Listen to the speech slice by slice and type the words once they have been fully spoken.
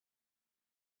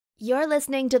You're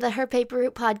listening to the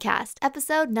HerPaperRoute Podcast,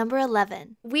 episode number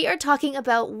 11. We are talking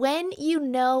about when you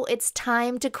know it's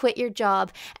time to quit your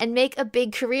job and make a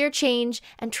big career change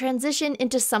and transition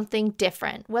into something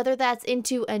different, whether that's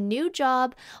into a new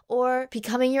job or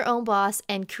becoming your own boss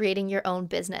and creating your own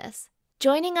business.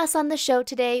 Joining us on the show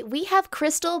today, we have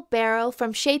Crystal Barrow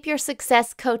from Shape Your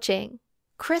Success Coaching.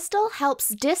 Crystal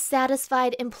helps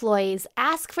dissatisfied employees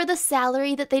ask for the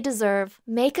salary that they deserve,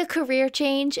 make a career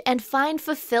change, and find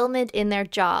fulfillment in their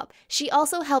job. She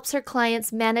also helps her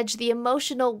clients manage the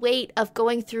emotional weight of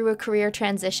going through a career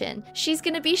transition. She's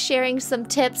going to be sharing some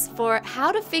tips for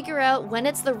how to figure out when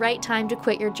it's the right time to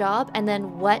quit your job and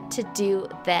then what to do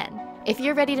then. If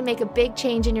you're ready to make a big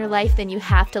change in your life, then you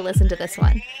have to listen to this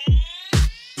one.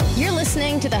 You're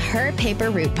listening to the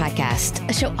HerPaperRoute Podcast,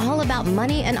 a show all about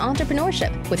money and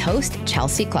entrepreneurship with host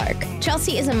Chelsea Clark.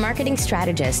 Chelsea is a marketing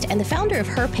strategist and the founder of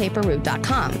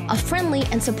HerPaperRoute.com, a friendly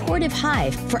and supportive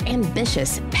hive for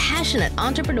ambitious, passionate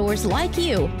entrepreneurs like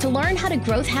you to learn how to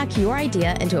growth hack your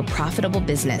idea into a profitable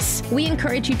business. We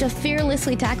encourage you to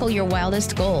fearlessly tackle your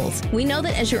wildest goals. We know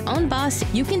that as your own boss,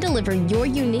 you can deliver your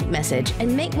unique message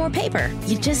and make more paper.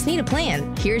 You just need a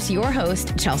plan. Here's your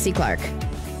host, Chelsea Clark.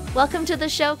 Welcome to the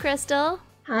show, Crystal.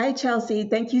 Hi, Chelsea.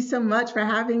 Thank you so much for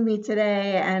having me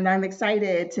today, and I'm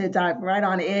excited to dive right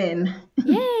on in.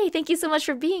 Yay! Thank you so much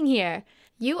for being here.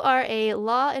 You are a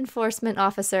law enforcement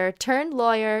officer turned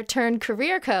lawyer turned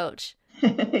career coach.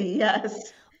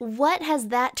 Yes. What has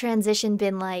that transition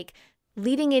been like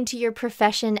leading into your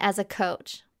profession as a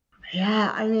coach?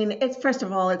 Yeah, I mean, first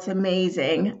of all, it's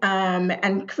amazing.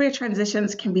 And career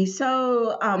transitions can be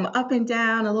so up and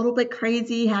down, a little bit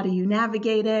crazy. How do you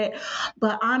navigate it?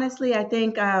 But honestly, I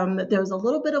think there was a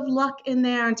little bit of luck in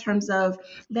there in terms of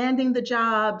landing the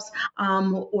jobs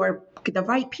or the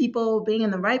right people, being in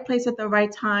the right place at the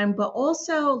right time, but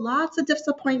also lots of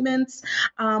disappointments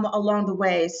along the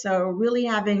way. So really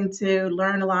having to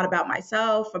learn a lot about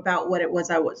myself, about what it was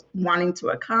I was wanting to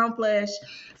accomplish,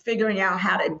 figuring out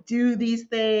how to do these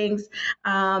things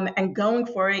and going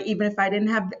for it, even if I didn't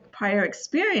have prior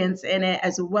experience in it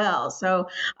as well. So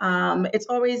it's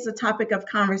always a topic of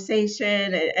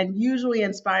conversation and usually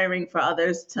inspiring for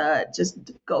others to just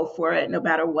go for it, no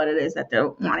matter what it is that they're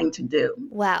wanting to do.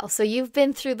 Wow. So you've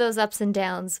been through those ups and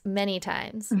downs many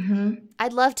times. Mm-hmm.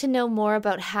 I'd love to know more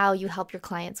about how you help your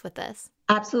clients with this.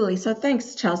 Absolutely. So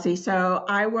thanks, Chelsea. So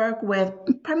I work with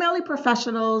primarily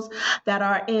professionals that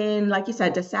are in, like you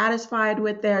said, dissatisfied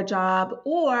with their job,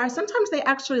 or sometimes they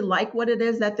actually like what it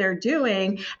is that they're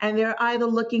doing, and they're either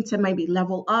looking to maybe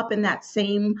level up in that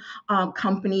same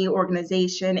company,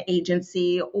 organization,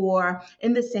 agency, or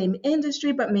in the same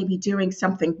industry, but maybe doing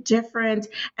something different.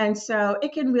 And so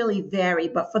it can really vary.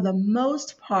 But for the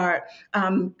most part,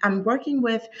 I'm working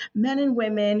with men and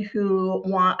women who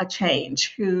want a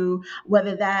change,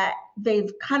 whether that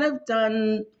they've kind of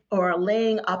done or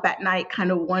laying up at night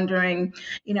kind of wondering,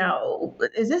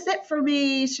 is this it for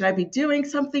me? Should I be doing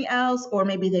something else? Or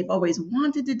maybe they've always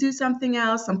wanted to do something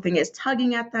else. Something is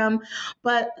tugging at them.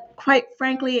 But quite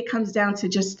frankly, it comes down to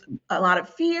just a lot of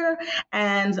fear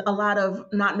and a lot of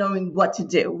not knowing what to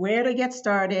do, where to get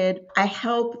started. I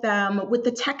help them with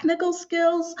the technical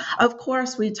skills. Of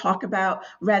course, we talk about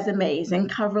resumes and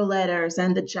cover letters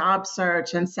and the job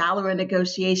search and salary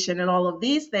negotiation and all of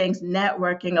these things,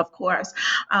 networking, of course.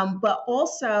 But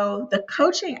also the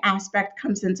coaching aspect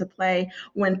comes into play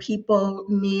when people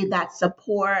need that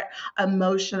support,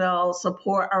 emotional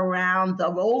support around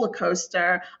the roller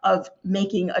coaster of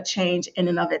making a change in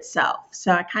and of itself.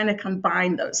 So I kind of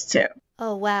combine those two.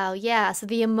 Oh, wow. Yeah. So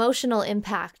the emotional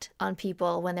impact on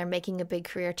people when they're making a big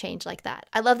career change like that.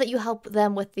 I love that you help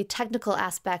them with the technical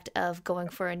aspect of going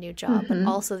for a new job, but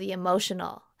also the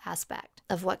emotional aspect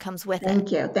of what comes with it.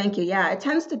 Thank you. Yeah, it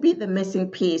tends to be the missing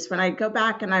piece. When I go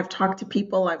back and I've talked to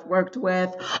people I've worked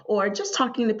with, or just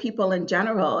talking to people in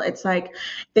general, it's like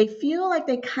they feel like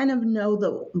they kind of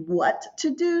know what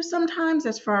to do sometimes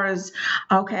as far as,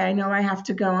 okay, I know I have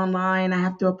to go online, I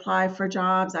have to apply for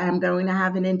jobs, I am going to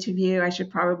have an interview, I should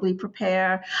probably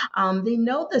prepare. They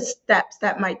know the steps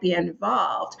that might be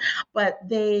involved, but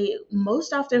they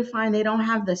most often find they don't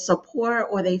have the support,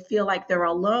 or they feel like they're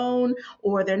alone,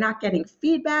 or they're not getting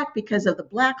feedback because of the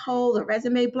black hole, the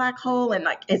resume black hole, and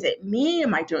like, is it me?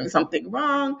 Am I doing something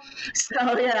wrong?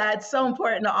 So yeah, it's so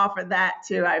important to offer that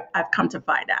too. I've come to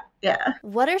find out. Yeah.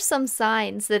 What are some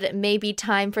signs that it may be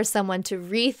time for someone to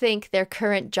rethink their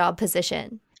current job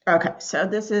position? Okay, so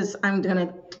I'm going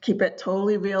to keep it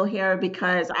totally real here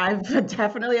because I've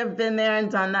definitely have been there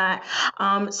and done that.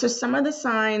 So some of the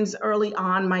signs early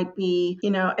on might be,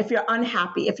 if you're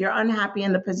unhappy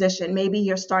in the position, maybe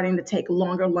you're starting to take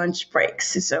longer lunch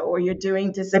breaks. So, or you're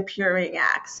doing disappearing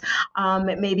acts.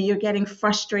 Maybe you're getting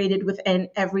frustrated with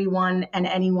everyone and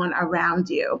anyone around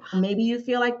you. Maybe you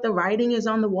feel like the writing is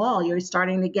on the wall. You're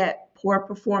starting to get poor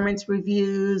performance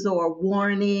reviews or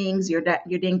warnings, you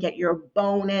didn't get your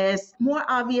bonus. More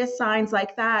obvious signs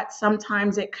like that,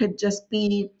 sometimes it could just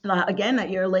be, again, that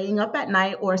you're laying up at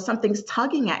night or something's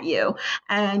tugging at you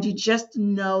and you just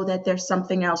know that there's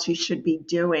something else you should be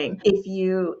doing. If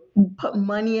you put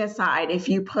money aside, if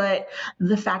you put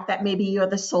the fact that maybe you're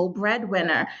the sole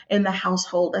breadwinner in the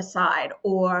household aside,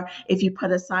 or if you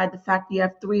put aside the fact that you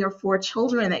have 3 or 4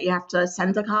 children that you have to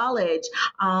send to college,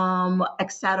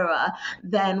 etc.,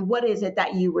 then what is it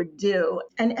that you would do?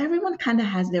 And everyone kind of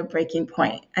has their breaking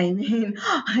point. I mean,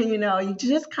 you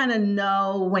just kind of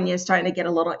know when you're starting to get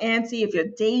a little antsy, if you're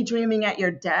daydreaming at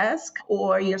your desk,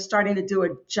 or you're starting to do a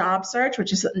job search,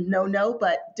 which is a no,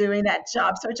 but doing that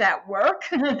job search at work.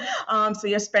 So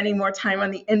you're spending more time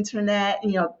on the internet,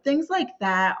 things like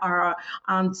that are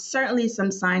certainly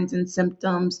some signs and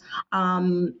symptoms.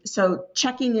 So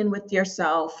checking in with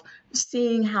yourself,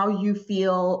 seeing how you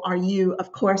feel.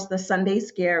 Of course, the Sunday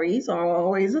scaries are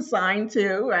always a sign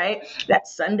too, right? That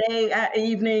Sunday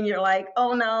evening, you're like,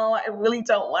 oh no, I really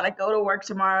don't want to go to work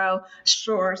tomorrow.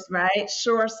 Sure, right?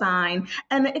 Sure sign.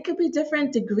 And it could be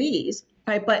different degrees,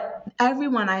 right? But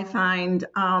everyone I find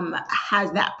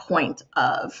has that point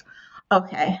of,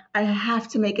 okay, I have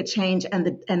to make a change and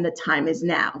the time is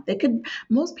now.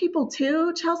 Most people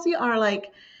too, Chelsea, are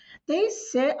like, they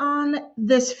sit on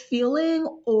this feeling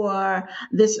or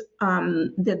this,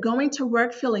 they're going to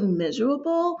work feeling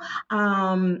miserable,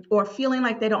 or feeling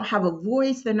like they don't have a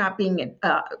voice. They're not being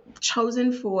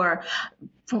chosen for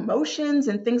promotions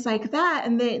and things like that.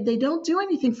 And they don't do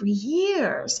anything for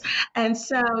years. And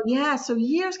so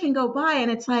years can go by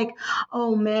and it's like,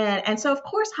 oh man. And so of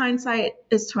course, hindsight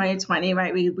is 2020,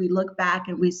 right? We look back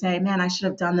and we say, man, I should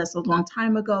have done this a long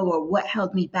time ago, or what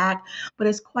held me back, but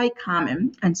it's quite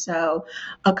common. And so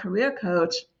a career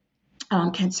coach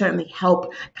can certainly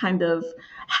help kind of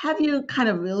have you kind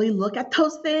of really look at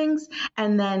those things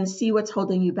and then see what's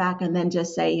holding you back and then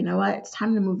just say, you know what, it's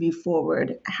time to move you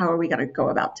forward. How are we going to go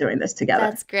about doing this together?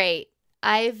 That's great.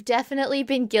 I've definitely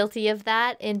been guilty of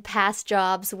that in past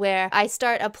jobs where I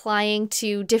start applying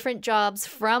to different jobs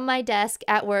from my desk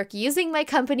at work using my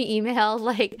company email.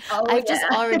 I've just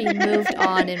already moved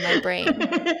on in my brain.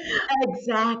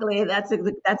 Exactly. That's it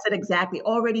exactly.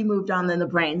 Already moved on in the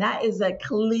brain. That is a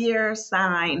clear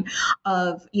sign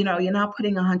of, you're not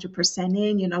putting 100%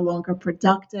 in, you're no longer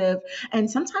productive. And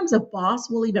sometimes a boss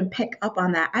will even pick up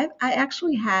on that. I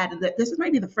actually had, this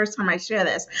might be the first time I share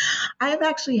this, I have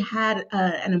actually had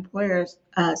an employer's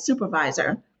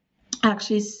supervisor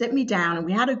actually sit me down and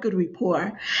we had a good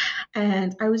rapport.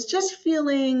 And I was just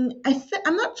feeling,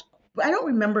 I don't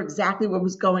remember exactly what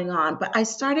was going on, but I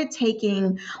started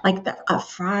taking like a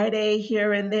Friday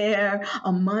here and there,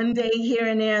 a Monday here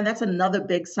and there. And that's another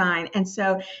big sign. And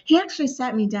so he actually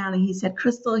sat me down and he said,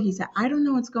 Crystal, he said, I don't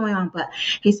know what's going on, but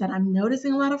he said, I'm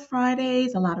noticing a lot of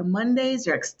Fridays, a lot of Mondays.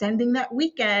 You're extending that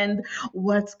weekend.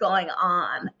 What's going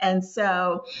on? And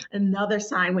so another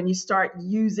sign, when you start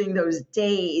using those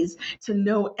days to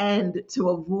no end to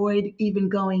avoid even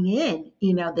going in,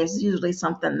 there's usually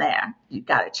something there. You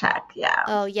got to check. Yeah.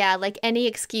 Oh, yeah. Like any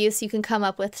excuse you can come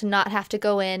up with to not have to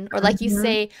go in. Or like you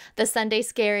say, the Sunday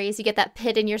scaries, you get that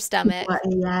pit in your stomach.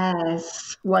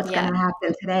 Yes. What's going to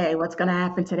happen today? What's going to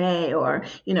happen today? Or,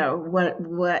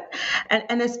 what?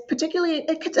 And it's particularly,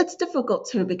 it's difficult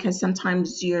too, because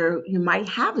sometimes you might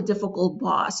have a difficult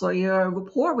boss, or your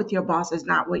rapport with your boss is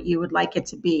not what you would like it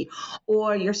to be.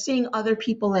 Or you're seeing other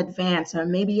people advance, or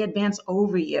maybe advance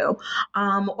over you.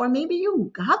 Or maybe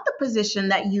you got the position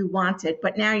that you wanted,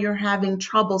 but now you're having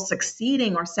trouble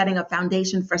succeeding or setting a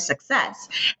foundation for success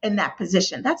in that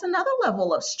position. That's another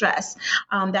level of stress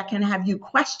that can have you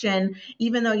question,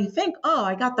 even though you think, oh,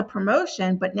 I got the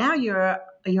promotion, but now you're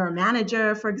a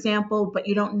manager, for example, but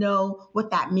you don't know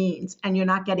what that means and you're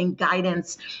not getting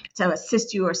guidance to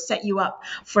assist you or set you up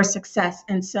for success.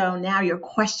 And so now you're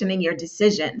questioning your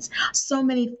decisions. So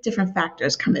many different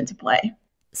factors come into play.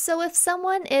 So if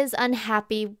someone is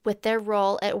unhappy with their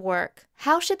role at work,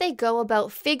 how should they go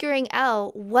about figuring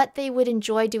out what they would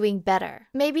enjoy doing better?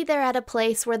 Maybe they're at a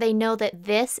place where they know that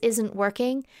this isn't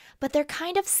working, but they're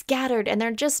kind of scattered and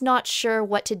they're just not sure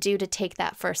what to do to take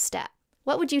that first step.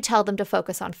 What would you tell them to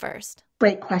focus on first?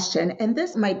 Great question. And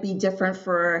this might be different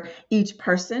for each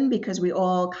person because we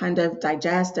all kind of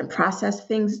digest and process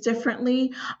things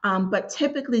differently. But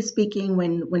typically speaking,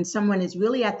 when someone is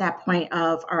really at that point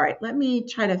of, all right, let me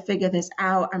try to figure this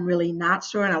out, I'm really not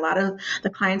sure. And a lot of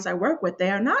the clients I work with, they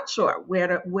are not sure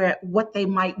what they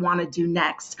might want to do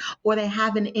next, or they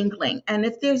have an inkling. And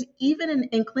if there's even an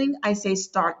inkling, I say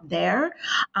start there.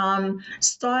 And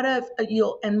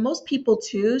most people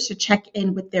too should check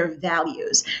in with their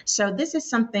values. So this is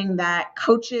something that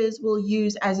coaches will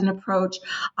use as an approach.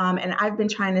 And I've been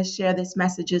trying to share this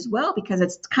message as well because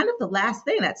it's kind of the last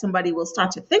thing that somebody will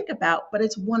start to think about, but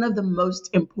it's one of the most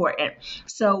important.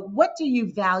 So what do you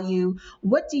value?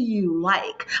 What do you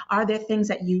like? Are there things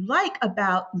that you like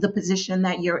about the position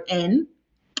that you're in?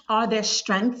 Are there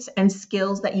strengths and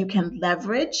skills that you can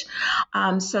leverage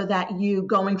so that you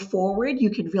going forward, you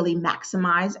could really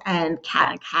maximize and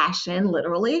cash in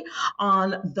literally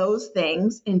on those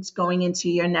things and going into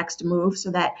your next move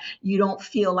so that you don't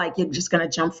feel like you're just going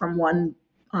to jump from one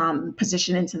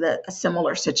position into a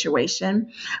similar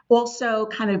situation. Also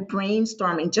kind of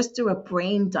brainstorming, just do a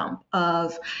brain dump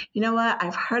of, you know what,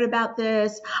 I've heard about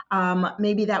this.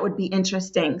 Maybe that would be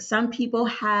interesting. Some people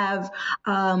have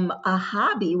a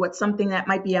hobby, something that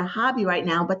might be a hobby right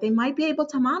now, but they might be able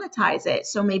to monetize it.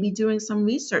 So maybe doing some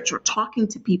research or talking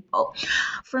to people.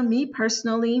 For me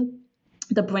personally,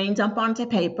 the brain dump onto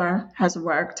paper has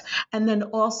worked. And then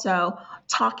also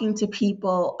talking to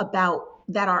people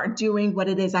that are doing what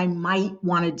it is I might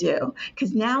want to do.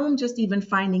 Because now I'm just even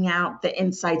finding out the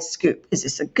inside scoop. Is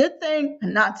this a good thing? A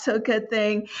not so good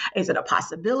thing? Is it a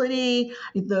possibility?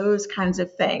 Those kinds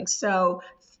of things. So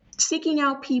seeking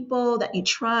out people that you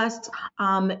trust,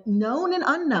 known and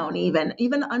unknown, even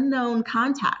unknown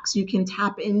contacts you can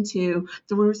tap into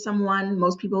through someone.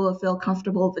 Most people will feel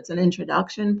comfortable if it's an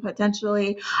introduction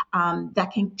potentially, that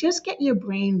can just get your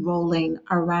brain rolling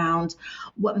around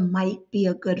what might be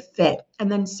a good fit.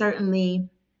 And then certainly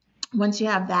once you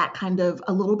have that kind of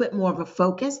a little bit more of a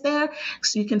focus there,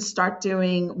 so you can start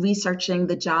researching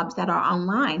the jobs that are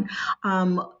online.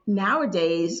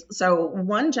 Nowadays, so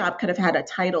one job could have had a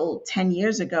title 10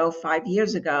 years ago, 5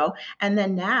 years ago, and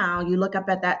then now you look up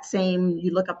that same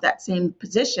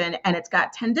position and it's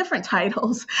got 10 different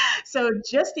titles. So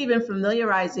just even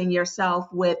familiarizing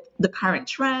yourself with the current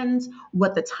trends,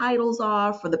 what the titles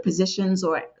are for the positions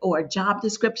or job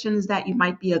descriptions that you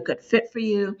might be a good fit for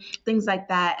you, things like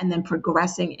that, and then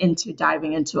progressing into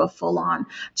diving into a full-on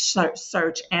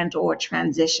search and or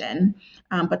transition.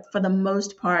 But for the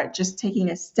most part, just taking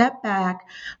a step back,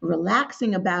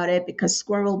 relaxing about it, because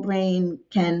squirrel brain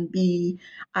can be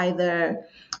either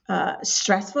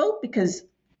stressful because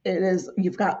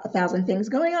you've got 1,000 things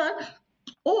going on,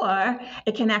 or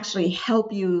it can actually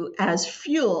help you as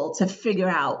fuel to figure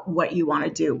out what you want to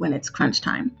do when it's crunch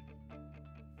time.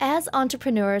 As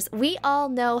entrepreneurs, we all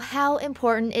know how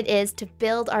important it is to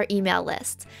build our email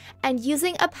lists, and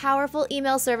using a powerful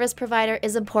email service provider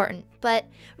is important. But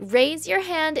raise your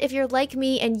hand if you're like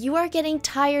me and you are getting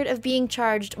tired of being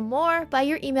charged more by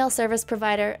your email service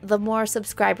provider the more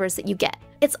subscribers that you get.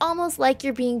 It's almost like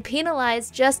you're being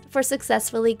penalized just for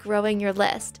successfully growing your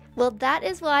list. Well, that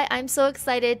is why I'm so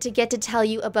excited to get to tell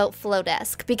you about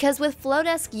Flowdesk, because with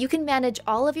Flowdesk, you can manage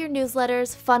all of your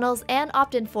newsletters, funnels, and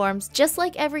opt-in forms just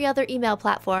like every other email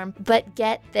platform. But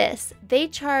get this, they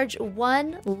charge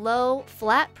one low,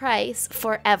 flat price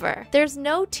forever. There's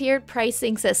no tiered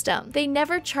pricing system. They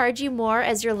never charge you more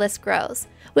as your list grows.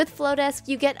 With Flowdesk,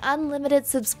 you get unlimited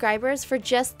subscribers for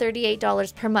just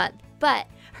 $38 per month. But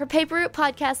HerPaperRoute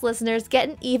podcast listeners get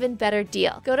an even better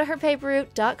deal. Go to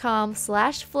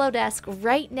HerPaperRoute.com/Flowdesk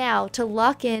right now to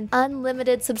lock in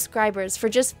unlimited subscribers for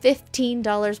just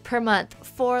 $15 per month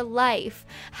for life.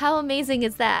 How amazing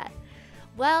is that?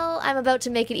 Well, I'm about to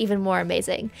make it even more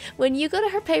amazing. When you go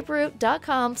to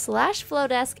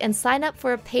HerPaperRoute.com/Flowdesk and sign up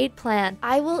for a paid plan,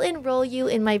 I will enroll you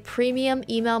in my premium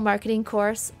email marketing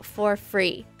course for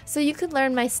free. So you can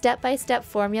learn my step-by-step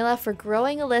formula for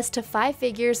growing a list to 5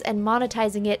 figures and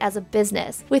monetizing it as a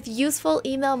business with useful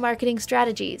email marketing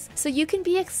strategies, so you can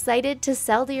be excited to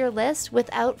sell to your list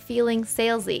without feeling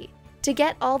salesy. To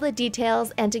get all the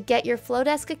details and to get your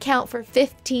Flowdesk account for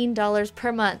 $15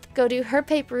 per month, go to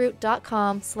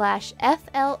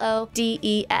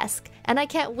HerPaperRoute.com/FLODESK, and I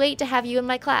can't wait to have you in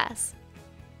my class.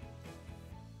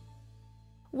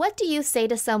 What do you say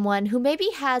to someone who maybe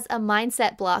has a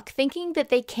mindset block thinking that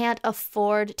they can't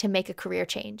afford to make a career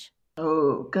change?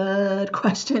 Oh, good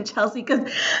question, Chelsea,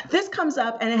 because this comes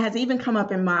up and it has even come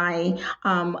up in my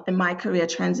career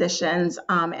transitions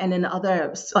and in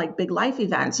other like big life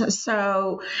events.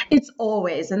 So it's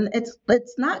always, and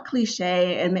it's not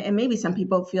cliche, and maybe some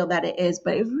people feel that it is,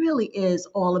 but it really is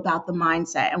all about the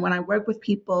mindset. And when I work with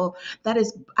people,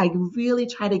 I really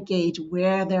try to gauge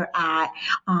where they're at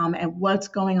and what's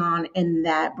going on in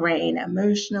that brain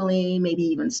emotionally, maybe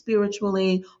even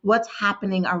spiritually, what's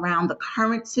happening around the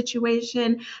current situation,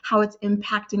 how it's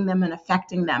impacting them and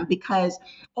affecting them, because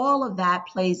all of that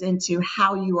plays into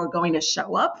how you are going to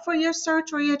show up for your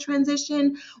search or your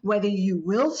transition, whether you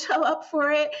will show up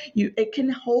for it. It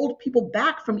can hold people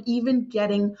back from even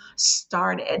getting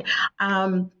started.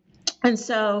 And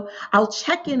so I'll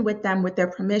check in with them with their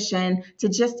permission to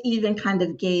just even kind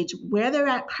of gauge where they're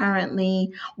at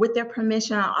currently. With their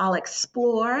permission, I'll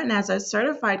explore. And as a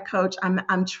certified coach,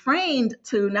 I'm trained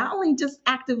to not only just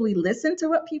actively listen to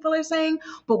what people are saying,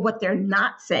 but what they're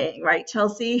not saying, right,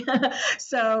 Chelsea?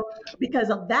 So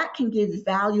because of that can give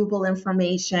valuable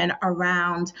information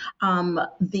around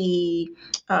the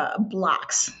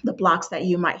blocks that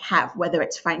you might have, whether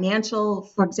it's financial,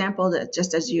 for example,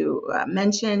 just as you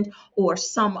mentioned, or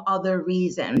some other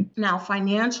reason. Now,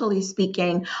 financially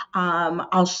speaking,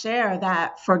 I'll share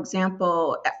that, for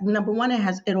example, number one,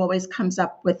 it always comes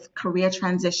up with career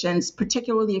transitions,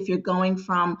 particularly if you're going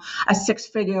from a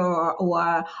six-figure or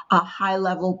a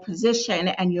high-level position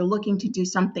and you're looking to do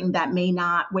something that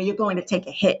where you're going to take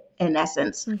a hit in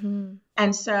essence. Mm-hmm.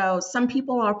 And so some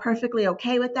people are perfectly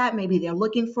okay with that. Maybe they're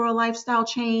looking for a lifestyle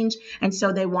change. And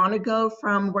so they want to go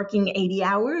from working 80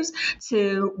 hours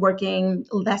to working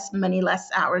many less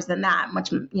hours than that,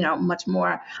 much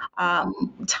more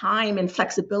time and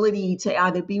flexibility to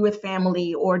either be with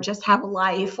family or just have a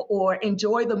life or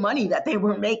enjoy the money that they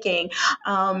were making.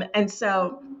 And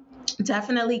so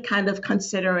definitely kind of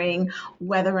considering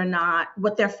whether or not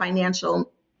what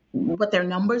their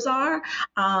numbers are,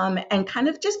 and kind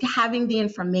of just having the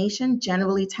information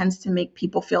generally tends to make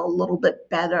people feel a little bit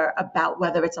better about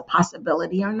whether it's a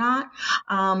possibility or not.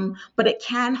 But it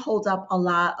can hold up a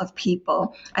lot of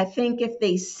people. I think if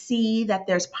they see that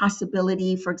there's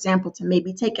possibility, for example, to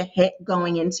maybe take a hit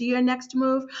going into your next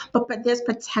move, but there's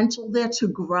potential there to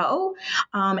grow.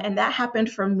 And that happened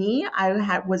for me.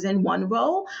 I was in one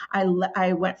role.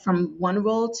 I went from one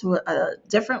role to a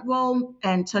different role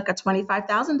and took a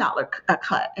 $25,000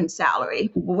 cut in salary.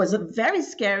 Was very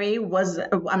scary.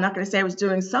 I'm not going to say I was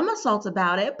doing somersaults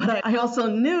about it, but I also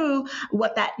knew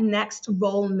what that next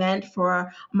role meant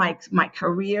for my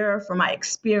career, for my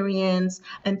experience,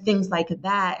 and things like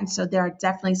that. And so there are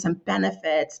definitely some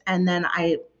benefits. And then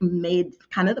I made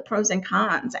kind of the pros and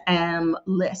cons and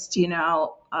list,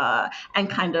 and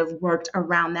kind of worked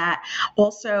around that.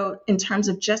 Also, in terms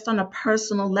of just on a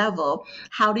personal level,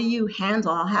 how do you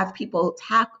handle? I'll have people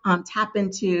tap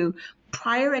into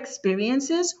prior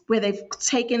experiences where they've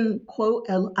taken, quote,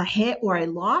 a hit or a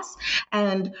loss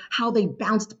and how they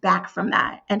bounced back from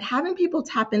that. And having people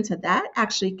tap into that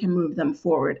actually can move them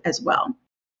forward as well.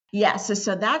 Yes,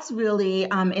 so that's really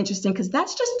interesting because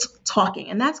that's just talking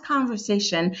and that's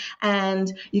conversation,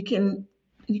 and you can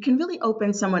really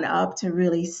open someone up to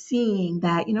really seeing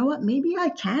that, you know what, maybe I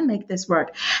can make this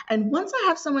work. And once I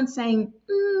have someone saying,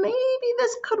 maybe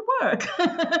this could work,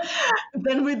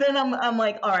 then I'm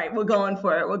like, all right, we're going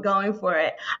for it. We're going for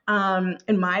it.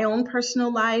 In my own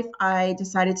personal life, I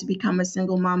decided to become a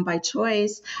single mom by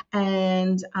choice.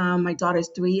 And my daughter's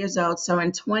 3 years old. So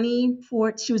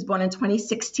she was born in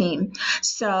 2016.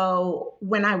 So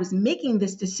when I was making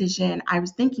this decision, I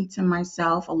was thinking to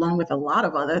myself, along with a lot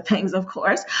of other things, of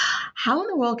course, how in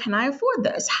the world can I afford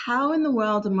this? How in the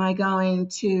world am I going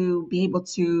to be able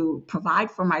to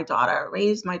provide for my daughter,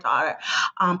 raise my daughter,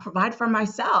 provide for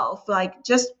myself? Like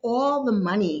just all the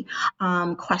money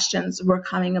questions were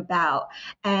coming about.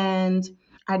 And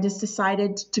I just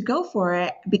decided to go for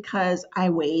it because I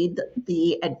weighed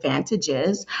the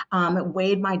advantages,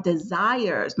 weighed my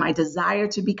desire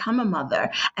to become a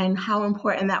mother, and how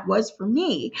important that was for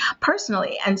me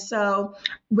personally. And so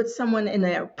with someone in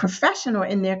their profession or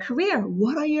in their career,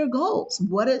 what are your goals?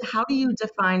 How do you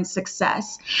define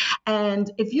success? And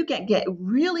if you get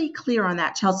really clear on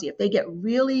that, Chelsea, if they get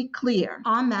really clear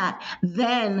on that,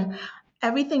 then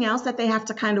everything else that they have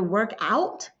to kind of work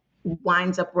out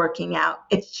winds up working out.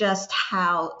 It's just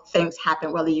how things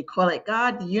happen, whether you call it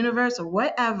God, the universe, or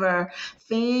whatever,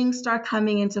 things start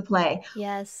coming into play.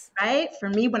 Yes. Right? For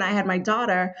me, when I had my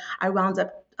daughter, I wound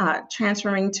up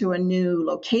transferring to a new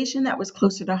location that was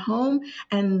closer to home.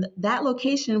 And that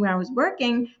location where I was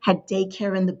working had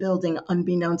daycare in the building,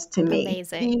 unbeknownst to me.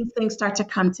 Amazing. These things start to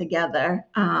come together.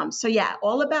 So yeah,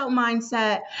 all about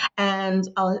mindset and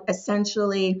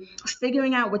essentially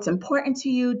figuring out what's important to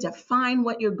you, define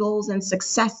what your goals and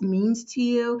success means to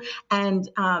you. And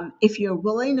if you're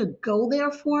willing to go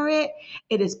there for it,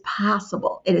 it is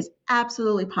possible. It is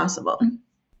absolutely possible.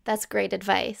 That's great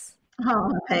advice.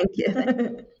 Oh, thank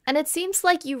you. And it seems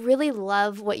like you really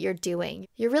love what you're doing.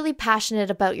 You're really passionate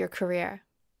about your career.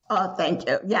 Oh, thank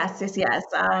you. Yes, yes, yes.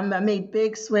 I made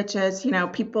big switches.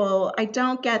 I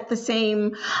don't get the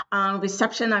same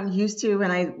reception I'm used to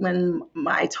when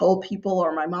I told people,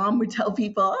 or my mom would tell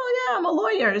people, "Oh yeah, I'm a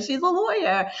lawyer. She's a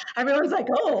lawyer." Everyone's like,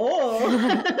 "Oh."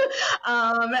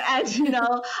 I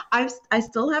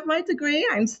still have my degree.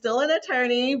 I'm still an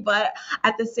attorney, but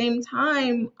at the same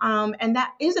time, and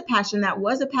that is a passion. That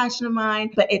was a passion of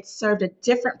mine, but it served a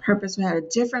different purpose. We had a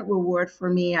different reward for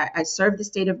me. I served the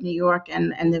state of New York,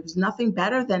 and there was nothing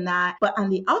better than that. But on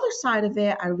the other side of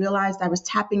it, I realized I was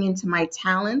tapping into my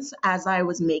talents as I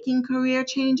was making career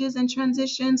changes and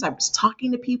transitions. I was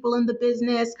talking to people in the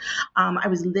business. I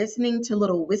was listening to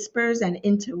little whispers and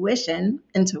intuition.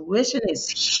 Intuition is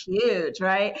huge,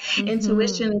 right? Mm-hmm.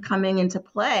 Intuition coming into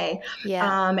play.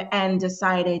 Yeah. And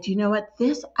decided, you know what,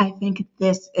 I think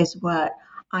this is what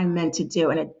I'm meant to do.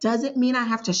 And it doesn't mean I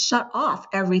have to shut off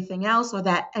everything else, or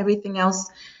that everything else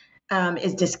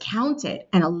is discounted.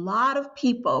 And a lot of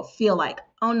people feel like,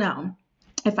 oh no,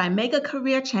 if I make a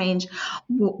career change,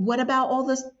 what about all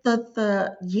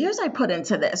the years I put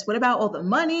into this? What about all the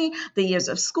money, the years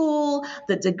of school,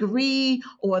 the degree,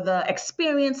 or the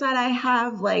experience that I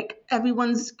have? Like,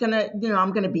 everyone's gonna,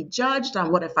 I'm gonna be judged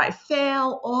on what if I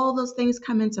fail? All those things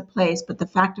come into place. But the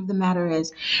fact of the matter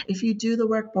is, if you do the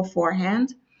work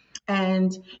beforehand,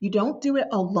 and you don't do it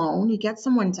alone, you get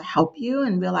someone to help you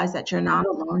and realize that you're not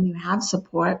alone, you have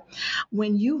support.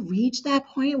 When you reach that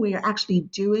point where you're actually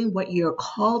doing what you're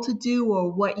called to do,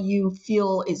 or what you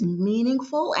feel is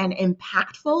meaningful and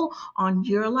impactful on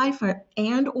your life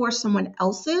or someone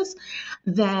else's,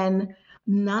 then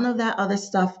none of that other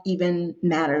stuff even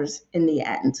matters in the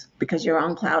end, because you're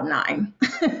on cloud nine.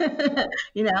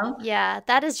 Yeah,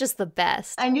 that is just the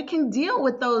best. And you can deal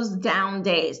with those down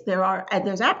days.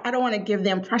 I don't want to give the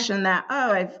impression that,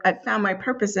 I've found my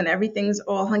purpose and everything's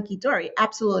all hunky-dory.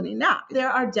 Absolutely not. There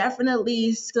are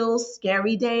definitely still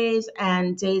scary days,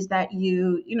 and days that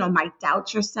you might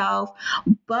doubt yourself,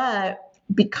 but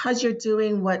because you're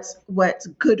doing what's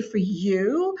good for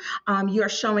you, you're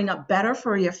showing up better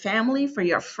for your family, for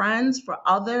your friends, for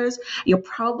others. You're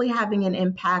probably having an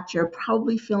impact. You're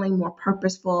probably feeling more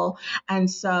purposeful.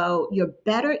 And so you're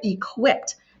better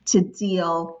equipped to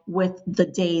deal with the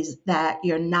days that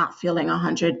you're not feeling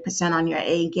 100% on your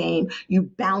A game. You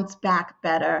bounce back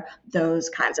better, those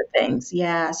kinds of things.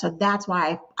 Yeah. So that's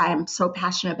why I'm so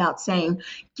passionate about saying,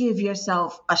 give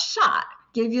yourself a shot.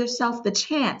 Give yourself the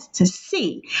chance to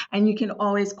see, and you can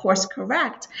always course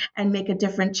correct and make a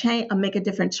different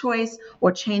choice,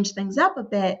 or change things up a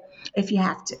bit if you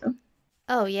have to.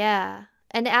 Oh, yeah.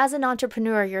 And as an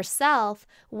entrepreneur yourself,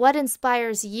 what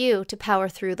inspires you to power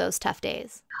through those tough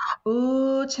days?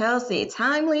 Ooh, Chelsea,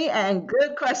 timely and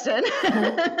good question.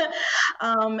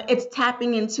 It's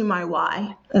tapping into my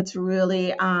why. It's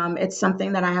really, it's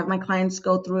something that I have my clients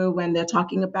go through when they're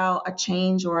talking about a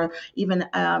change, or even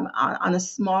on a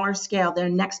smaller scale, their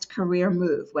next career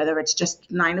move, whether it's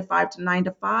just 9 to 5 to 9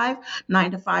 to 5,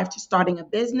 9 to 5 to starting a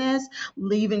business,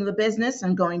 leaving the business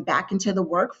and going back into the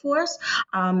workforce,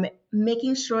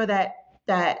 making sure that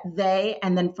they,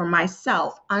 and then for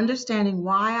myself, understanding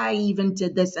why I even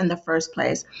did this in the first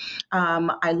place.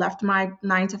 I left my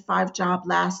 9 to 5 job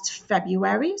last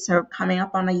February, so coming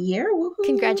up on a year. Woohoo.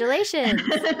 Congratulations.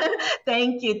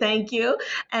 Thank you.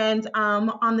 And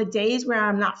on the days where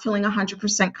I'm not feeling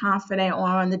 100% confident, or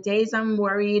on the days I'm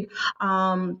worried,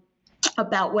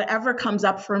 about whatever comes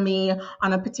up for me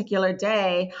on a particular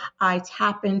day, I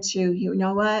tap into, you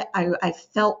know what, I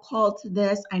felt called to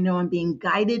this. I know I'm being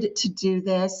guided to do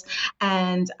this.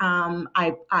 And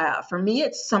for me,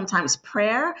 it's sometimes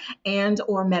prayer and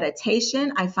or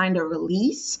meditation. I find a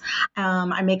release.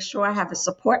 I make sure I have a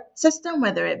support system,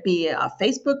 whether it be a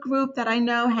Facebook group that I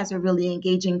know has a really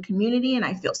engaging community and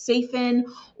I feel safe in,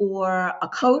 or a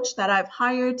coach that I've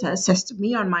hired to assist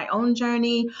me on my own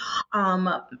journey.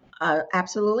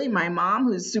 Absolutely. My mom,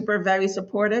 who's very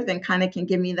supportive and kind of can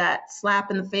give me that slap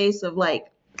in the face of like,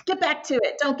 get back to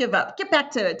it. Don't give up. Get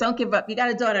back to it. Don't give up. You got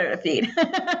a daughter to feed.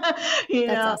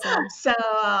 That's awesome. So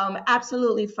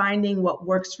absolutely finding what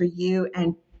works for you,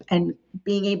 and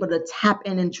being able to tap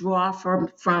in and draw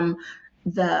from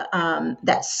that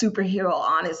superhero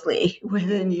honestly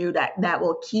within you that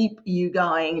will keep you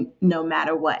going no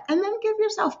matter what. And then give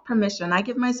yourself permission. I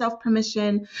give myself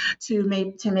permission to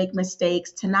make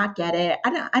mistakes, to not get it.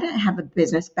 I didn't have a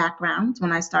business background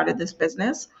when I started this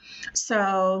business,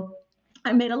 so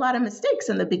I made a lot of mistakes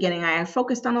in the beginning. I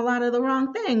focused on a lot of the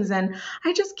wrong things, and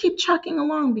I just keep trucking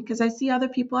along because I see other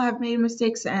people have made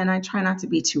mistakes, and I try not to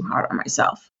be too hard on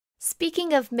myself.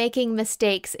 Speaking of making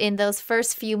mistakes in those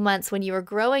first few months when you were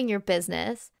growing your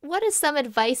business, what is some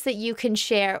advice that you can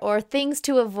share or things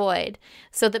to avoid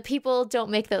so that people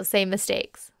don't make those same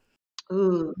mistakes?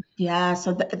 Ooh, yeah.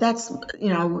 So that's,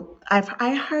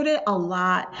 I heard it a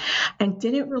lot and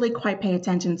didn't really quite pay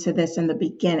attention to this in the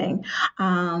beginning.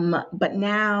 But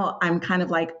now I'm kind of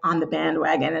like on the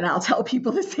bandwagon, and I'll tell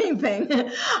people the same thing.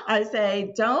 I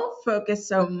say, don't focus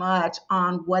so much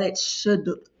on what it should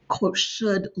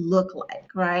look like,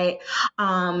 right?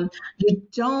 You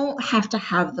don't have to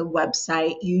have the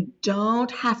website. You don't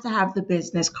have to have the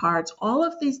business cards. All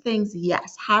of these things,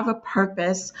 yes, have a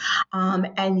purpose.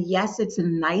 And yes, it's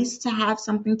nice to have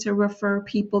something to refer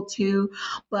people to.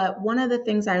 But one of the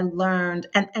things I learned,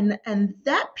 and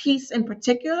that piece in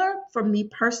particular, for me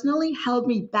personally, held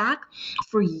me back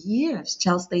for years,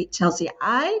 Chelsea.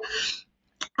 I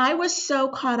was so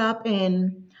caught up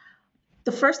in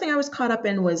the first thing I was caught up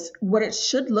in was what it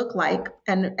should look like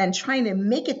and trying to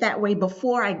make it that way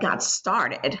before I got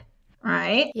started.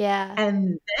 Right. Yeah.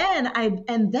 And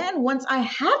then once I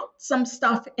had some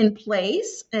stuff in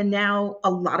place, and now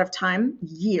a lot of time,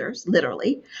 years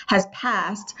literally, has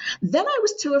passed, then I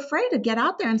was too afraid to get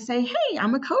out there and say, hey,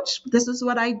 I'm a coach. This is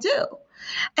what I do.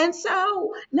 And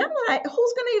so now that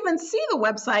who's going to even see the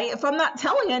website if I'm not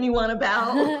telling anyone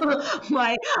about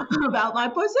my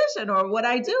position or what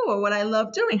I do or what I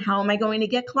love doing? How am I going to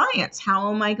get clients?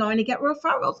 How am I going to get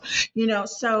referrals?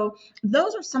 So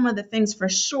those are some of the things for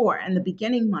sure. In the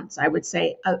beginning months, I would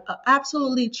say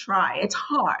absolutely try. It's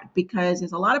hard because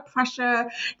there's a lot of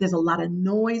pressure. There's a lot of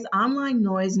noise, online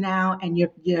noise now, and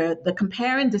the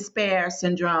compare and despair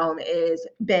syndrome is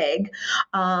big.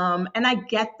 And I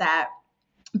get that.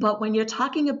 But when you're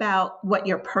talking about what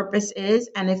your purpose is,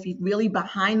 and if you really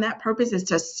behind that purpose is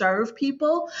to serve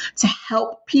people, to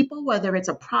help people, whether it's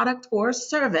a product or a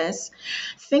service,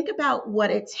 think about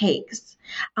what it takes.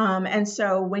 And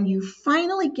so when you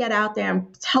finally get out there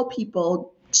and tell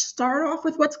people, start off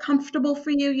with what's comfortable for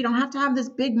you. You don't have to have this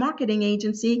big marketing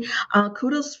agency.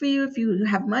 Kudos for you if you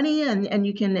have money and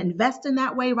you can invest in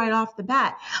that way right off the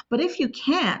bat. But if you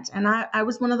can't, and I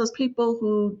was one of those people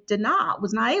who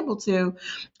was not able to,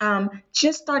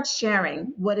 just start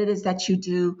sharing what it is that you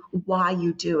do, why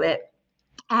you do it.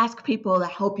 Ask people to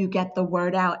help you get the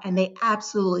word out, and they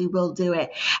absolutely will do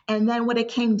it. And then what it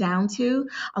came down to,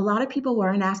 a lot of people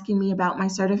weren't asking me about my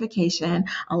certification.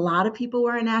 A lot of people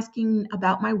weren't asking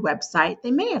about my website.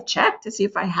 They may have checked to see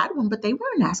if I had one, but they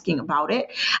weren't asking about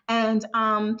it. And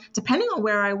depending on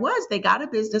where I was, they got a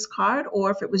business card,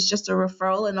 or if it was just a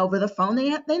referral and over the phone, they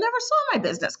never saw my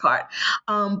business card.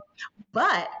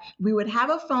 But we would have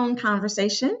a phone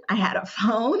conversation. I had a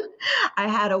phone. I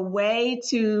had a way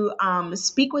to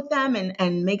speak with them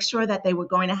and make sure that they were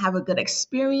going to have a good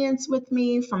experience with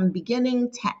me from beginning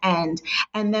to end.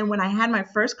 And then when I had my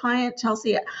first client,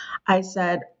 Chelsea, I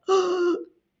said,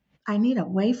 I need a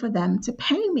way for them to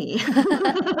pay me. So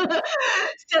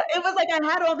it was like I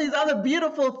had all these other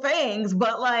beautiful things,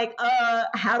 but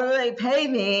how do they pay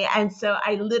me? And so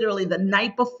I literally, the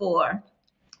night before,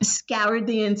 scoured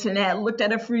the internet, looked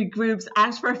at a few groups,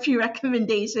 asked for a few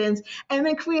recommendations, and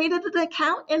then created an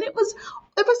account, and it was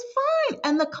fine.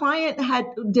 And the client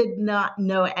did not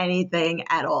know anything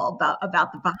at all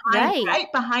about the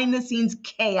behind the scenes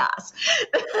chaos.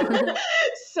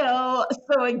 So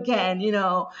again,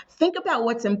 think about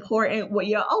what's important, what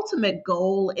your ultimate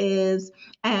goal is,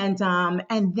 and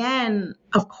then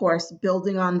of course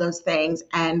building on those things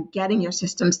and getting your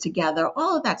systems together.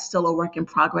 All of that's still a work in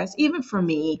progress, even for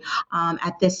me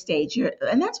at this stage.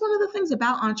 And that's one of the things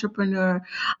about entrepreneur,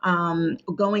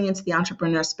 going into the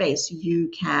entrepreneur space. You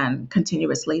can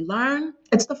continuously learn.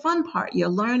 It's the fun part. You're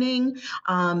learning.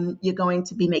 You're going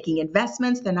to be making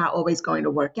investments. They're not always going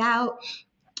to work out.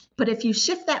 But if you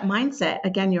shift that mindset,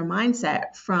 again, your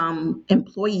mindset from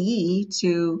employee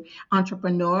to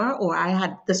entrepreneur, or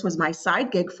this was my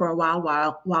side gig for a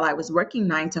while I was working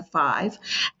 9 to 5,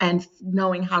 and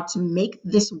knowing how to make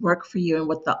this work for you and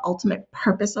what the ultimate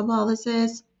purpose of all this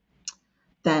is,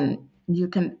 then you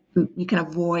can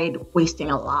avoid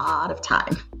wasting a lot of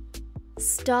time.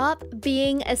 Stop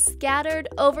being a scattered,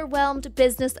 overwhelmed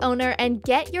business owner and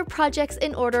get your projects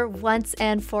in order once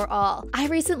and for all. I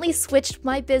recently switched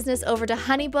my business over to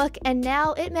HoneyBook, and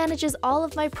now it manages all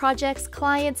of my projects,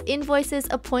 clients, invoices,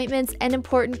 appointments, and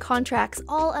important contracts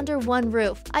all under one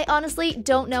roof. I honestly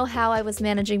don't know how I was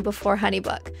managing before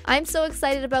HoneyBook. I'm so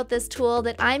excited about this tool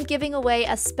that I'm giving away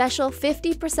a special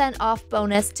 50% off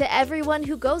bonus to everyone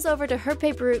who goes over to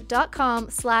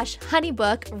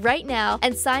herpaperroute.com/honeybook right now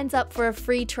and signs up for a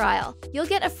free trial. You'll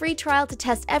get a free trial to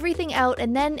test everything out,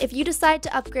 and then if you decide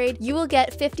to upgrade, you will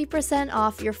get 50%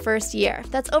 off your first year.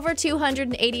 That's over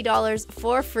 $280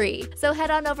 for free. So head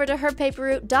on over to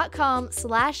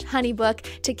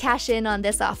herpaperroute.com/honeybook to cash in on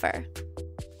this offer.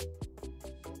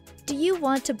 Do you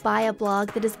want to buy a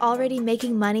blog that is already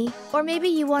making money? Or maybe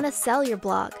you want to sell your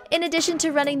blog? In addition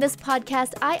to running this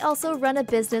podcast, I also run a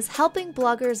business helping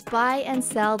bloggers buy and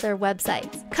sell their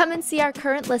websites. Come and see our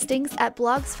current listings at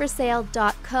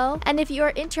blogsforsale.co. And if you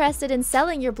are interested in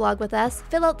selling your blog with us,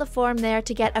 fill out the form there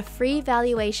to get a free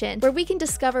valuation where we can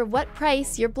discover what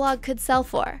price your blog could sell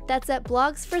for. That's at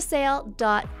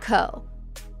blogsforsale.co.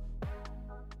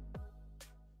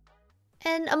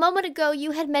 And a moment ago,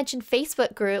 you had mentioned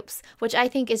Facebook groups, which I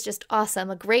think is just awesome,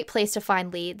 a great place to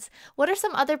find leads. What are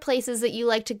some other places that you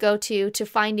like to go to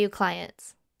find new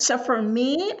clients? So for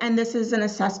me, and this is an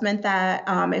assessment that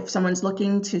if someone's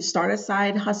looking to start a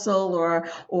side hustle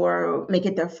or make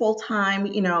it their full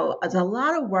time, there's a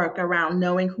lot of work around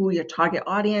knowing who your target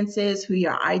audience is, who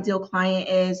your ideal client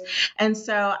is. And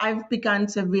so I've begun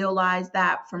to realize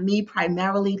that for me,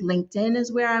 primarily LinkedIn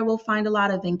is where I will find a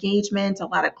lot of engagement, a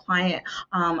lot of client,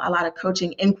 a lot of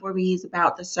coaching inquiries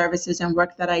about the services and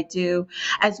work that I do,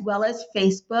 as well as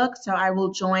Facebook. So I will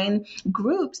join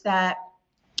groups that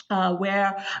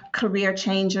where career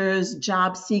changers,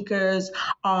 job seekers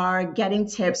are getting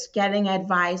tips, getting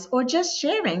advice, or just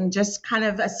sharing, just kind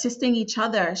of assisting each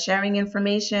other, sharing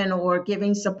information or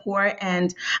giving support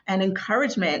and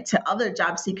encouragement to other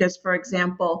job seekers, for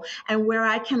example. And where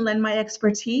I can lend my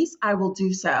expertise, I will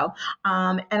do so.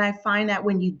 And I find that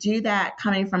when you do that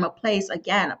coming from a place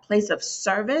of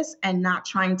service and not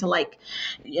trying to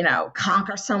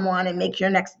conquer someone and make your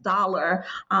next dollar,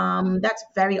 that's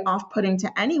very off-putting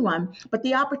to anyone. But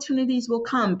the opportunities will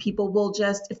come. People will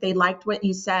just, if they liked what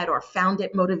you said or found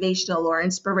it motivational or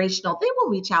inspirational, they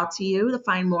will reach out to you to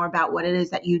find more about what it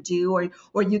is that you do,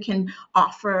 or you can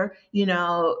offer,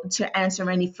 to answer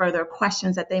any further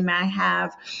questions that they might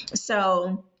have.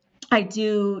 So I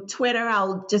do Twitter.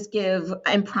 I'll just give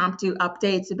impromptu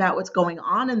updates about what's going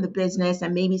on in the business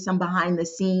and maybe some behind the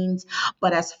scenes.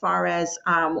 But as far as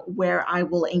where I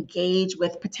will engage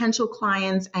with potential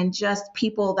clients and just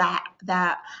people that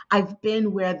I've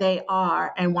been where they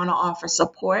are and want to offer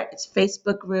support, it's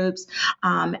Facebook groups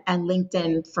and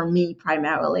LinkedIn for me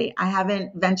primarily. I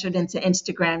haven't ventured into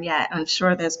Instagram yet. I'm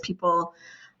sure there's people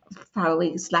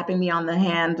probably slapping me on the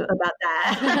hand about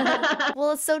that.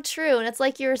 Well, it's so true. And it's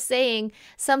like you were saying,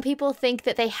 some people think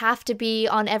that they have to be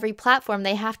on every platform.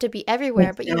 They have to be everywhere,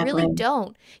 Exactly. But you really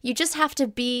don't. You just have to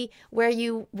be where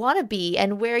you want to be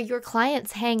and where your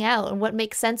clients hang out and what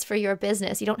makes sense for your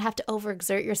business. You don't have to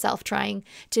overexert yourself trying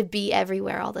to be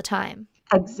everywhere all the time.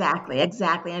 Exactly.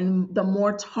 And the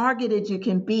more targeted you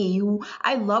can be,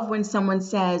 I love when someone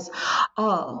says,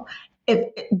 oh,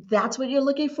 if that's what you're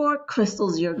looking for,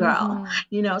 Crystal's your girl.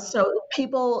 So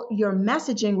your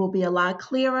messaging will be a lot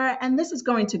clearer, and this is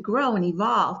going to grow and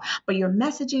evolve, but your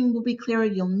messaging will be clearer.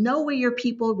 You'll know where your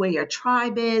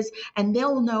tribe is, and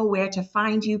they'll know where to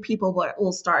find you. People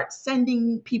will start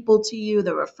sending people to you,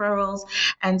 the referrals.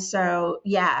 And so,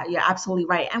 yeah, you're absolutely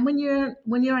right. And when you're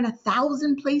in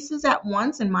 1,000 places at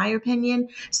once, in my opinion,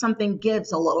 something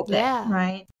gives a little bit,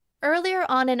 right? Earlier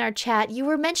on in our chat, you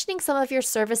were mentioning some of your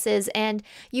services, and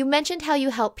you mentioned how you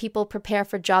help people prepare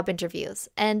for job interviews.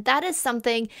 And that is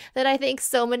something that I think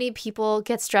so many people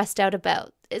get stressed out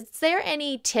about. Is there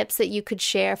any tips that you could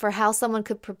share for how someone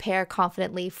could prepare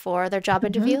confidently for their job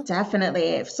interview?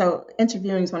 Definitely. So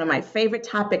interviewing is one of my favorite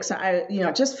topics. So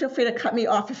just feel free to cut me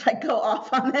off if I go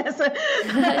off on this.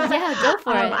 Yeah, go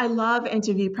for it. I love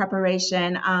interview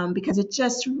preparation because it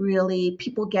just really,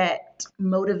 people get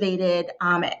motivated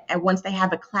and once they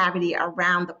have a clarity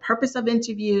around the purpose of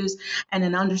interviews and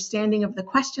an understanding of the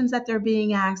questions that they're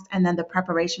being asked and then the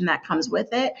preparation that comes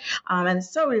with it. And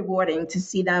it's so rewarding to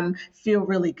see them feel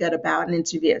really good about an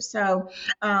interview. So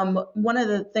one of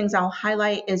the things I'll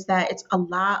highlight is that it's a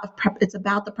lot of it's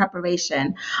about the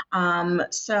preparation.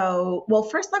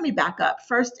 First, let me back up.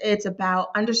 First, it's about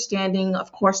understanding,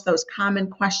 of course, those common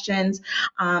questions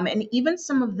and even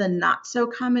some of the not so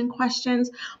common questions,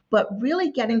 but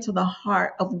really getting to the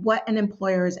heart of what an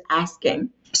employer is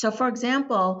asking. So, for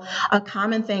example, a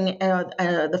common thing,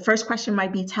 the first question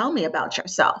might be, tell me about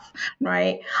yourself,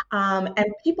 right? And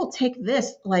people take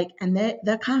this and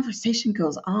the conversation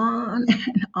goes on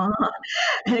and on,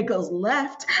 and it goes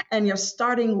left, and you're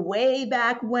starting way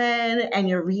back when, and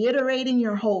you're reiterating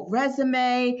your whole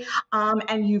resume,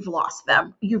 and you've lost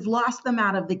them. You've lost them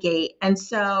out of the gate. And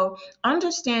so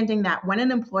understanding that when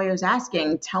an employer is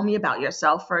asking, tell me about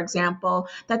yourself, for example,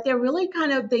 that they're really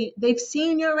they've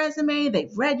seen your resume, they've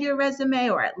read your resume,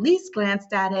 or at least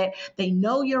glanced at it. They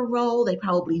know your role. They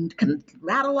probably can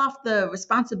rattle off the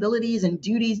responsibilities and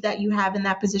duties that you have in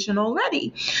that position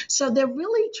already. So they're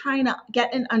really trying to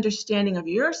get an understanding of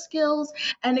your skills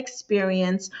and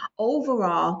experience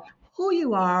overall, who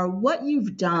you are, what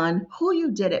you've done, who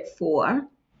you did it for,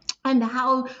 and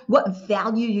what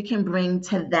value you can bring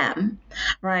to them,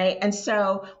 right? And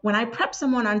so when I prep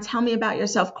someone on tell me about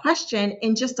yourself question,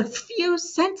 in just a few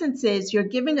sentences, you're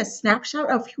giving a snapshot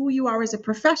of who you are as a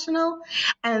professional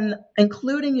and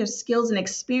including your skills and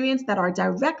experience that are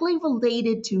directly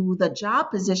related to the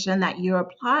job position that you're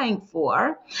applying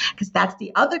for, because that's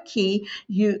the other key.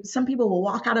 Some people will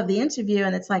walk out of the interview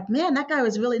and it's like, man, that guy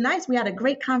was really nice. We had a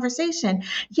great conversation.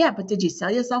 Yeah, but did you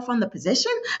sell yourself on the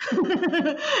position?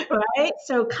 Right?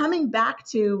 So coming back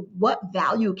to what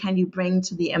value can you bring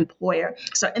to the employer?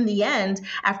 So in the end,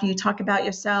 after you talk about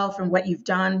yourself and what you've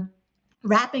done,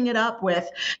 wrapping it up with,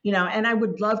 and I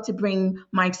would love to bring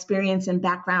my experience and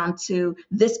background to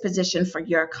this position for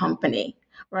your company.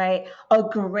 Right? A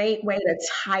great way to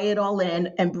tie it all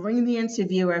in and bring the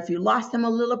interviewer, if you lost them a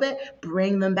little bit,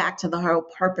 bring them back to the whole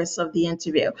purpose of the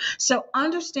interview. So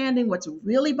understanding what's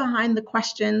really behind the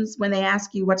questions when they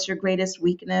ask you, what's your greatest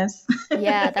weakness?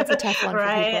 Yeah, that's a tough one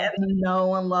right? for people. No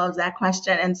one loves that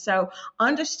question. And so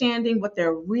understanding what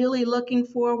they're really looking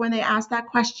for when they ask that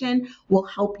question will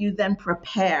help you then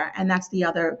prepare. And that's the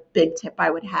other big tip I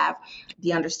would have.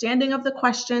 The understanding of the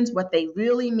questions, what they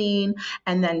really mean,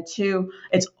 and then 2,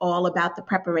 it's all about the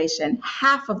preparation.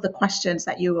 Half of the questions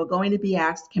that you are going to be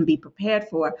asked can be prepared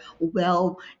for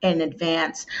well in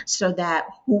advance so that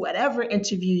whatever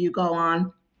interview you go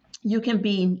on, you can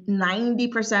be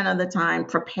 90% of the time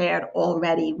prepared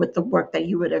already with the work that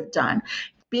you would have done.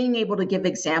 Being able to give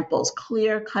examples,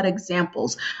 clear-cut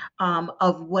examples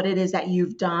of what it is that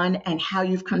you've done and how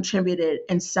you've contributed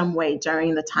in some way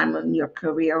during the time of your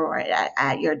career or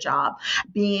at your job.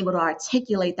 Being able to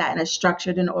articulate that in a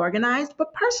structured and organized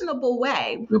but personable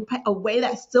way, a way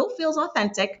that still feels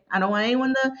authentic. I don't want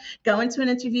anyone to go into an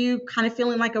interview kind of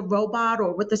feeling like a robot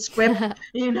or with a script.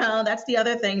 That's the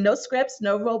other thing. No scripts,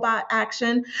 no robot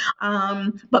action,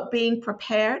 but being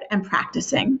prepared and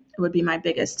practicing would be my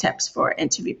biggest tips for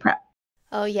interview prep.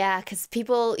 Oh, yeah, because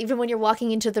people, even when you're walking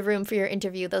into the room for your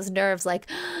interview, those nerves,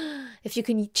 if you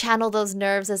can channel those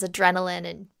nerves as adrenaline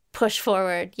and push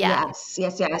forward. Yeah.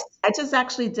 Yes. I just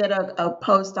actually did a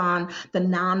post on the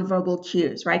nonverbal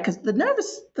cues, right? Because the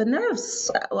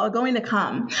nerves are going to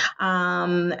come,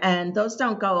 and those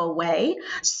don't go away.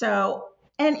 So,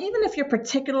 and even if you're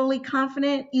particularly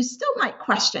confident, you still might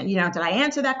question, did I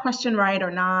answer that question right or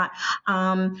not?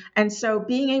 And so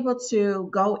being able to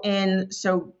go in,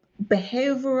 so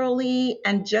behaviorally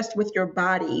and just with your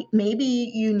body,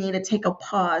 maybe you need to take a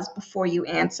pause before you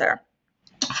answer.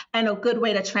 And a good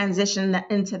way to transition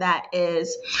into that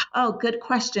is, oh, good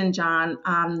question, John.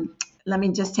 Let me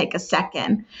just take a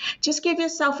second. Just give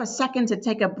yourself a second to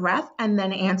take a breath and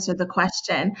then answer the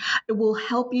question. It will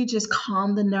help you just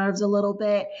calm the nerves a little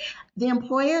bit. The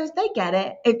employers, they get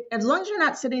it. As long as you're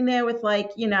not sitting there with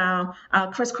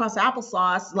crisscross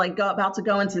applesauce, about to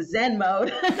go into Zen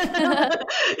mode,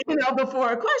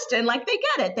 before a question, they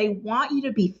get it. They want you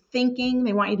to be thinking.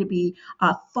 They want you to be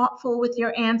thoughtful with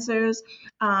your answers.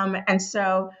 And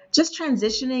so just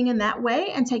transitioning in that way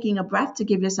and taking a breath to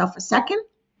give yourself a second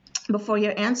before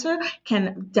your answer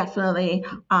can definitely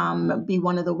be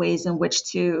one of the ways in which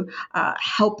to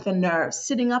help the nerves.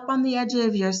 Sitting up on the edge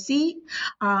of your seat,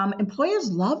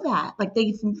 employers love that.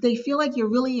 They feel like you're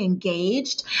really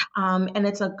engaged, and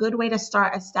it's a good way to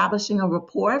start establishing a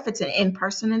rapport if it's an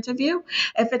in-person interview.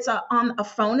 If it's on a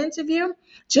phone interview,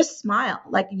 just smile.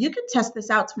 You could test this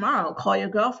out tomorrow. Call your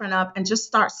girlfriend up and just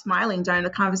start smiling during the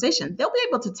conversation. They'll be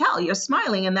able to tell you're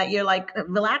smiling and that you're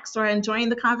relaxed or enjoying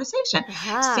the conversation.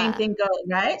 Uh-huh. Same thing goes,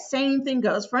 right? Same thing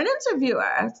goes for an interviewer.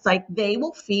 It's they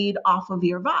will feed off of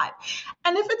your vibe.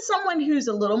 And if it's someone who's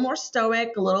a little more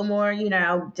stoic, a little more,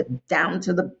 down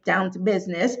to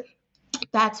business,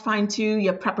 that's fine too.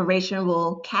 Your preparation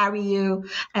will carry you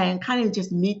and kind of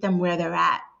just meet them where they're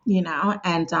at.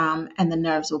 and the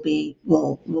nerves will be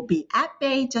at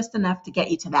bay just enough to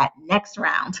get you to that next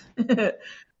round.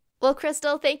 Well,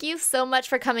 Crystal, thank you so much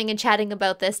for coming and chatting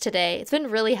about this today. It's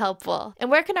been really helpful. And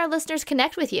where can our listeners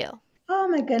connect with you? Oh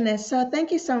my goodness. So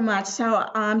thank you so much. So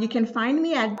you can find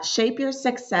me at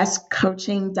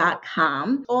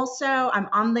shapeyoursuccesscoaching.com. Also, I'm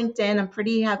on LinkedIn. I'm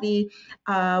pretty heavy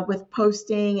with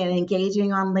posting and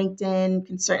engaging on LinkedIn. You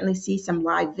can certainly see some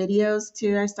live videos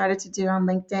too I started to do on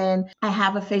LinkedIn. I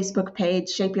have a Facebook page,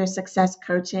 Shape Your Success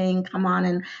Coaching. Come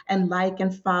on and like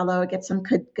and follow, get some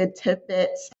good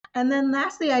tidbits. And then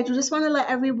lastly, I just want to let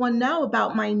everyone know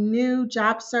about my new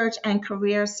job search and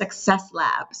career success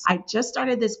labs. I just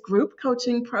started this group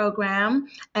coaching program,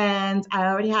 and I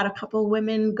already had a couple of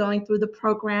women going through the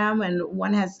program, and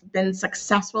one has been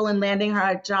successful in landing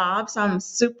her job. So I'm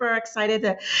super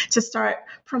excited to start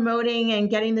promoting and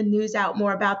getting the news out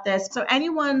more about this. So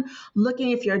anyone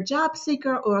looking, if you're a job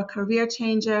seeker or a career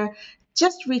changer,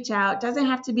 just reach out. Doesn't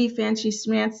have to be fancy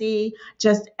schmancy,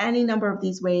 just any number of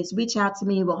these ways. Reach out to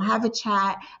me. We'll have a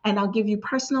chat, and I'll give you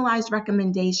personalized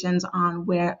recommendations on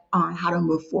how to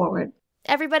move forward.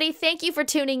 Everybody, thank you for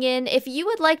tuning in. If you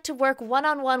would like to work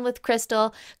one-on-one with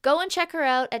Crystal, go and check her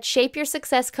out at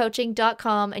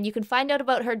shapeyoursuccesscoaching.com, and you can find out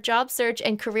about her job search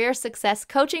and career success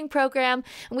coaching program.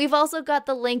 And we've also got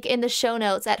the link in the show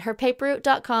notes at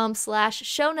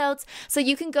HerPaperRoute.com/show notes, so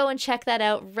you can go and check that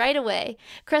out right away.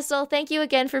 Crystal, thank you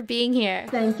again for being here.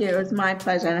 Thank you. It was my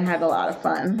pleasure, and I had a lot of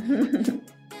fun.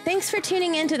 Thanks for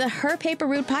tuning in to the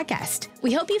HerPaperRoute Podcast.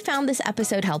 We hope you found this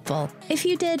episode helpful. If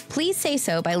you did, please say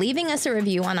so by leaving us a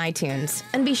review on iTunes.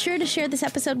 And be sure to share this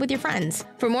episode with your friends.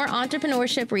 For more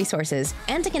entrepreneurship resources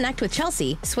and to connect with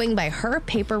Chelsea, swing by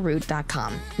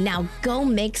HerPaperRoute.com. Now go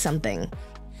make something.